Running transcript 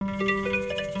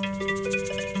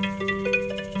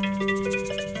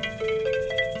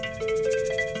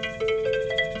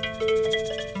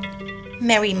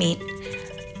Merry meet.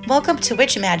 Welcome to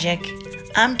Witch Magic.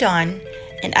 I'm Dawn,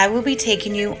 and I will be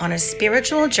taking you on a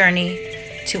spiritual journey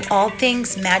to all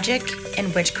things magic and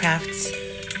witchcrafts.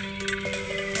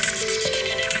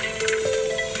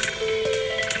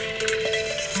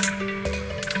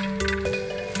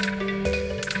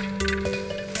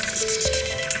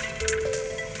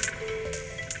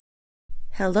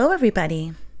 Hello,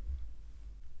 everybody.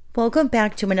 Welcome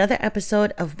back to another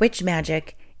episode of Witch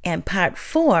Magic and Part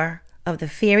 4 of the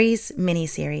Faeries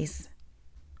miniseries.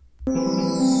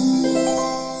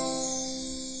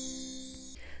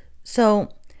 So,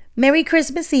 Merry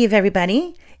Christmas Eve,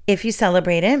 everybody, if you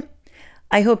celebrate it.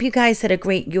 I hope you guys had a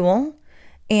great Yule.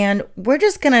 And we're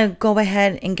just going to go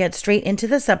ahead and get straight into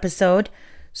this episode.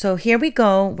 So here we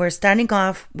go. We're starting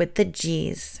off with the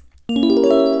G's.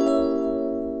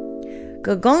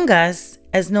 Gogongas,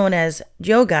 as known as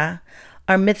Yoga,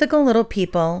 are mythical little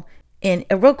people in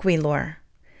Iroquois lore.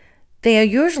 They are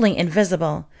usually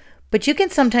invisible, but you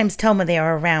can sometimes tell when they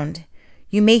are around.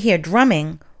 You may hear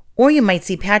drumming, or you might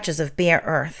see patches of bare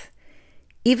earth.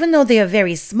 Even though they are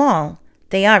very small,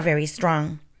 they are very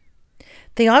strong.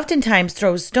 They oftentimes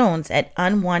throw stones at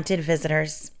unwanted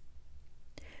visitors.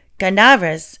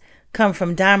 Gandharvas come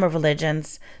from Dharma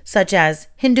religions, such as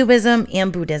Hinduism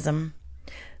and Buddhism.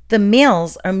 The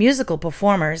males are musical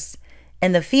performers,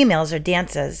 and the females are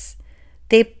dancers.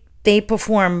 They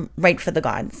perform right for the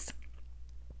gods.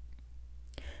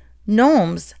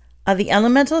 Gnomes are the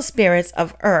elemental spirits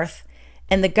of earth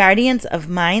and the guardians of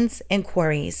mines and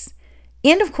quarries.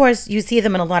 And of course, you see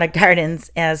them in a lot of gardens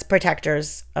as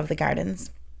protectors of the gardens.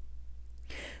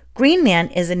 Green Man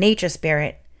is a nature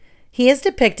spirit. He is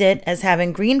depicted as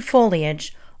having green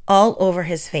foliage all over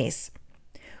his face.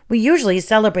 We usually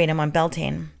celebrate him on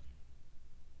Beltane.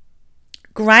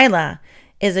 Gryla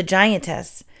is a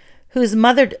giantess who's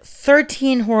mothered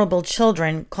 13 horrible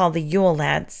children called the Yule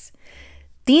Lads.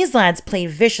 These lads play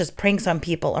vicious pranks on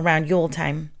people around Yule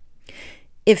time.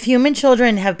 If human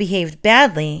children have behaved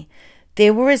badly, they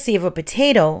will receive a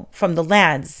potato from the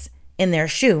lads in their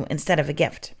shoe instead of a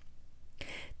gift.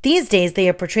 These days they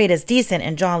are portrayed as decent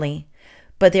and jolly,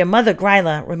 but their mother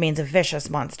Gryla remains a vicious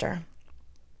monster.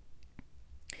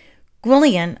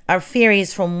 Gwyllion are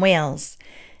fairies from Wales,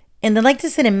 and they like to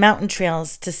sit in mountain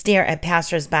trails to stare at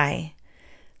passers-by.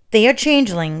 They are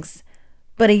changelings,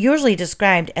 but are usually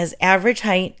described as average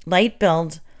height, light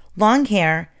build, long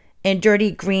hair, and dirty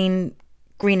grayish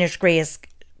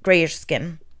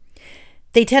skin.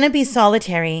 They tend to be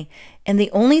solitary, and the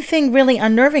only thing really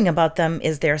unnerving about them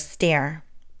is their stare.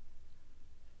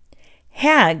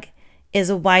 Hag is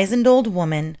a wizened old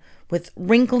woman with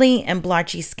wrinkly and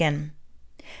blotchy skin.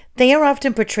 They are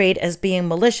often portrayed as being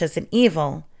malicious and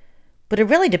evil, but it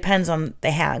really depends on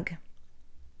the hag.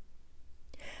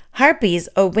 Harpies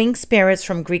are winged spirits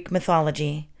from Greek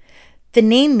mythology. The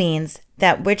name means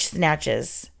that which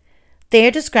snatches. They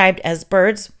are described as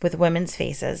birds with women's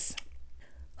faces.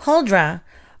 Huldra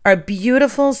are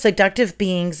beautiful, seductive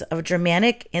beings of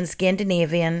Germanic and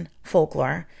Scandinavian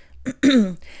folklore.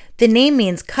 The name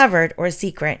means covered or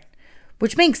secret,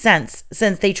 which makes sense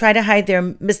since they try to hide their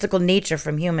mystical nature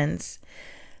from humans.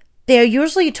 They are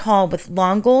usually tall with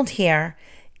long gold hair,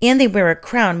 and they wear a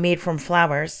crown made from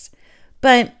flowers.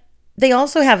 But they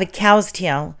also have a cow's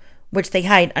tail, which they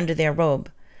hide under their robe,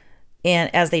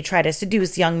 and as they try to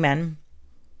seduce young men.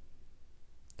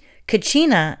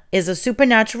 Kachina is a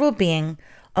supernatural being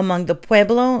among the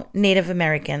Pueblo Native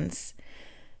Americans.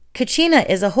 Kachina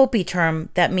is a Hopi term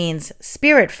that means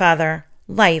spirit father,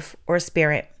 life, or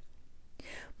spirit.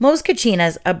 Most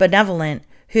Kachinas are benevolent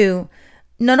who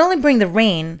not only bring the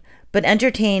rain, but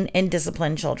entertain and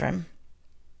discipline children.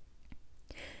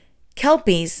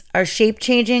 Kelpies are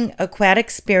shape-changing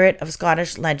aquatic spirit of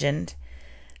Scottish legend.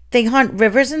 They haunt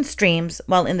rivers and streams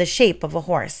while in the shape of a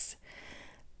horse.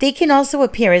 They can also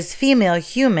appear as female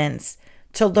humans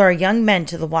to lure young men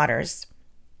to the waters.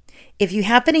 If you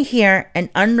happen to hear an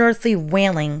unearthly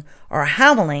wailing or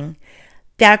howling,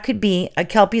 that could be a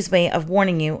Kelpie's way of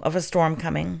warning you of a storm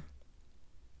coming.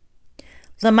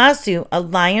 Lamassu are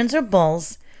lions or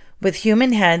bulls with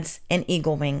human heads and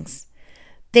eagle wings.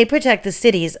 They protect the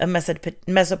cities of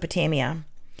Mesopotamia.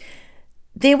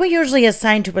 They were usually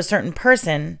assigned to a certain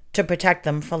person to protect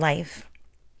them for life.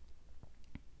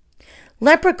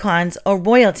 Leprechauns are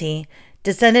royalty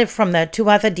descended from the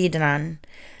Tuatha De Danann.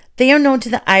 They are known to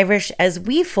the Irish as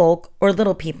wee folk or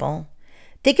little people.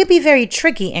 They can be very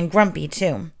tricky and grumpy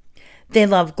too. They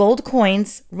love gold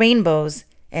coins, rainbows,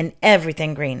 and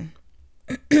everything green.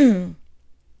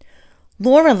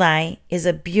 Lorelei is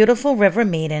a beautiful river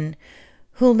maiden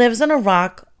who lives on a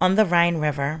rock on the Rhine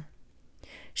River.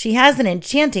 She has an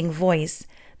enchanting voice,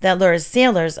 that lures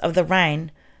sailors of the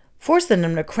Rhine, forcing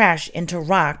them to crash into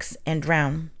rocks and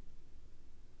drown.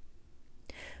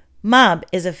 Mab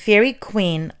is a fairy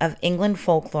queen of England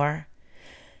folklore.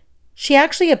 She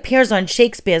actually appears on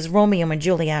Shakespeare's Romeo and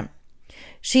Juliet.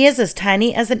 She is as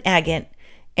tiny as an agate,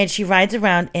 and she rides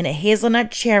around in a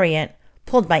hazelnut chariot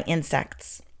pulled by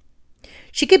insects.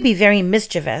 She could be very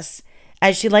mischievous,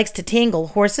 as she likes to tangle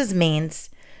horses' manes,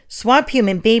 swap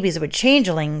human babies with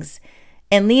changelings,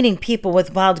 and leading people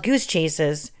with wild goose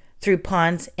chases through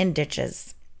ponds and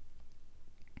ditches.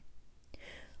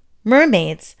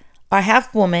 Mermaids are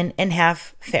half woman and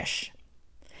half fish.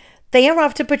 They are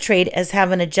often portrayed as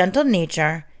having a gentle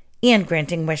nature and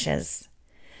granting wishes.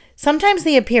 Sometimes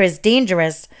they appear as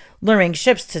dangerous, luring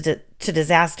ships to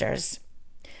disasters.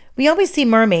 We always see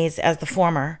mermaids as the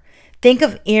former. Think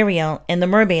of Ariel and the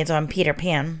mermaids on Peter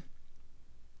Pan,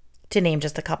 to name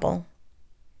just a couple.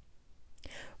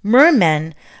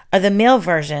 Mermen are the male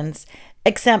versions,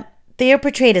 except they are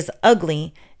portrayed as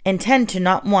ugly and tend to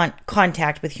not want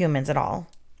contact with humans at all.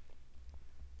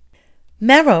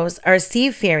 Merrows are sea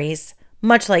fairies,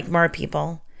 much like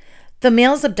merpeople. The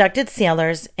males abducted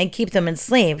sailors and keep them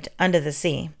enslaved under the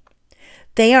sea.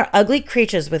 They are ugly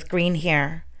creatures with green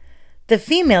hair. The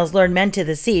females lured men to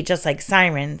the sea just like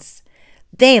sirens.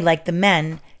 They, like the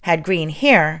men, had green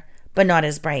hair, but not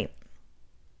as bright.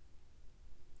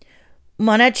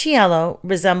 Monaciello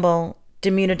resemble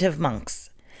diminutive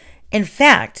monks. In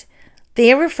fact,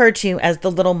 they are referred to as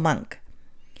the little monk.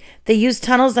 They use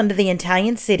tunnels under the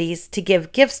Italian cities to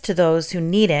give gifts to those who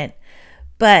need it,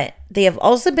 but they have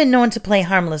also been known to play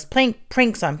harmless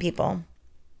pranks on people.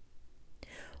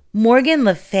 Morgan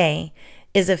Le Fay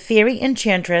is a fairy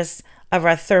enchantress of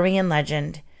Arthurian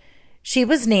legend. She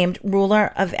was named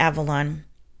ruler of Avalon.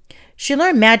 She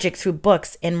learned magic through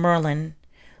books in Merlin.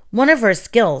 One of her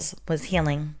skills was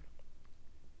healing.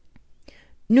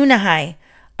 Nunahai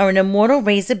are an immortal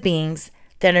race of beings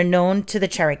that are known to the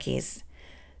Cherokees.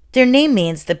 Their name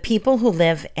means the people who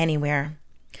live anywhere,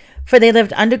 for they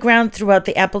lived underground throughout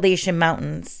the Appalachian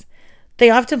Mountains. They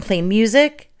often play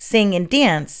music, sing, and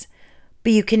dance,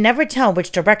 but you can never tell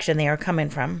which direction they are coming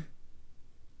from.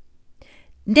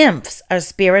 Nymphs are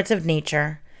spirits of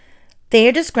nature. They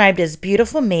are described as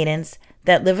beautiful maidens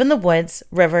that live in the woods,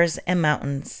 rivers, and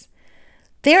mountains.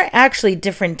 They are actually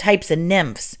different types of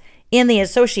nymphs, and they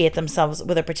associate themselves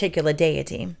with a particular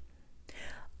deity.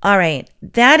 All right,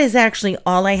 that is actually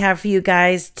all I have for you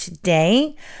guys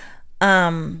today.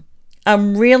 I'm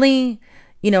really,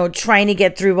 trying to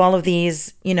get through all of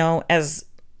these, as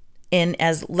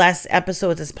less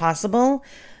episodes as possible.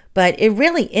 But it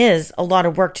really is a lot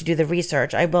of work to do the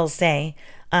research, I will say.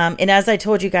 And as I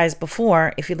told you guys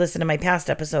before, if you listen to my past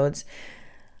episodes,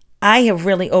 I have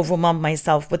really overwhelmed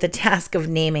myself with the task of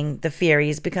naming the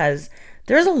fairies because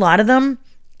there's a lot of them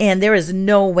and there is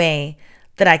no way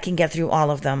that I can get through all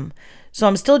of them. So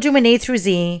I'm still doing A through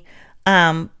Z,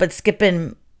 but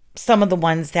skipping some of the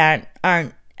ones that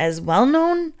aren't as well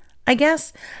known, I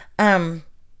guess.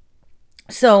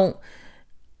 So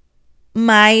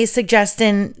my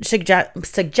suggestion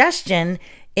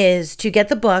is to get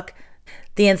the book,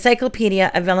 The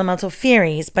Encyclopedia of Elemental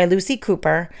Fairies by Lucy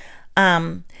Cooper,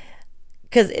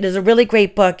 because it is a really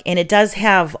great book and it does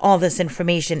have all this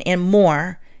information and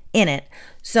more in it.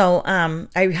 So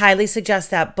I highly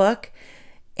suggest that book.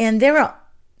 And there are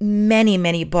many,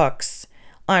 many books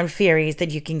on fairies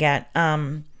that you can get.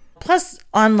 Plus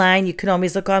online, you can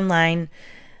always look online.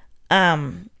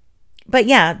 But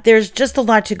yeah, there's just a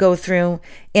lot to go through,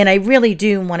 and I really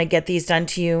do want to get these done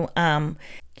to you. And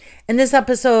this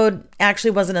episode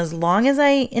actually wasn't as long as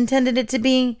I intended it to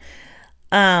be,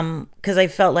 because I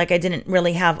felt like I didn't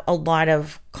really have a lot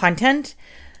of content.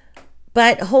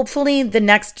 But hopefully the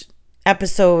next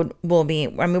episode will be,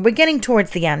 we're getting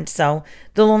towards the end, so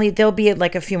there'll be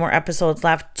like a few more episodes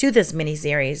left to this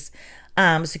mini-series.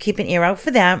 So keep an ear out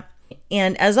for that.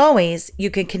 And as always, you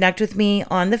can connect with me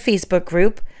on the Facebook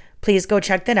group. Please go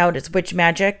check that out. It's Witch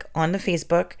Magic on the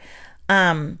Facebook.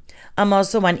 I'm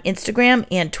also on Instagram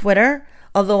and Twitter,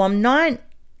 although I'm not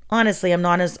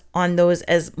as on those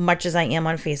as much as I am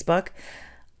on Facebook,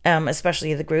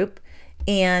 especially the group.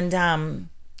 And,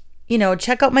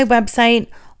 check out my website.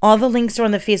 All the links are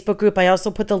on the Facebook group. I also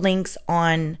put the links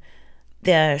on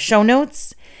the show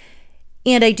notes.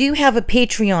 And I do have a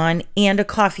Patreon and a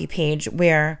Ko-fi page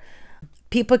where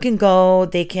people can go,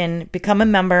 they can become a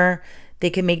member,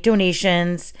 they can make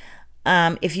donations.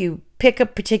 If you pick a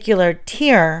particular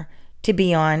tier to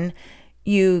be on,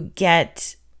 you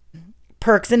get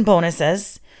perks and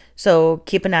bonuses. So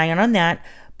keep an eye on that.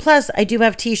 Plus, I do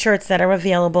have t-shirts that are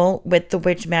available with the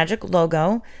Witch Magic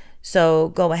logo. So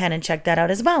go ahead and check that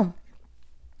out as well.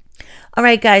 All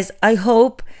right, guys, I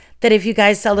hope that if you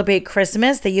guys celebrate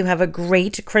Christmas, that you have a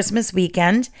great Christmas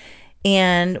weekend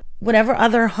and whatever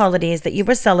other holidays that you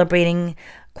were celebrating,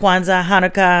 Kwanzaa,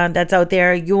 Hanukkah, that's out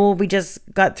there, Yule we just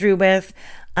got through with.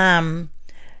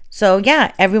 So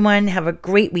yeah, everyone have a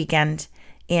great weekend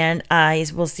and I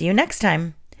will see you next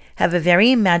time. Have a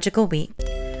very magical week.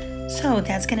 So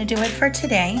that's going to do it for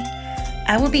today.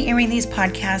 I will be airing these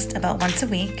podcasts about once a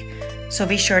week, so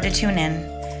be sure to tune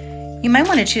in. You might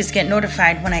want to choose to get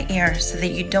notified when I air so that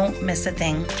you don't miss a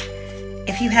thing.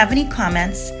 If you have any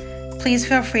comments, please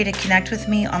feel free to connect with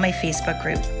me on my Facebook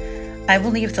group. I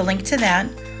will leave the link to that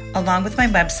along with my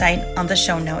website on the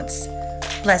show notes.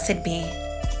 Blessed be.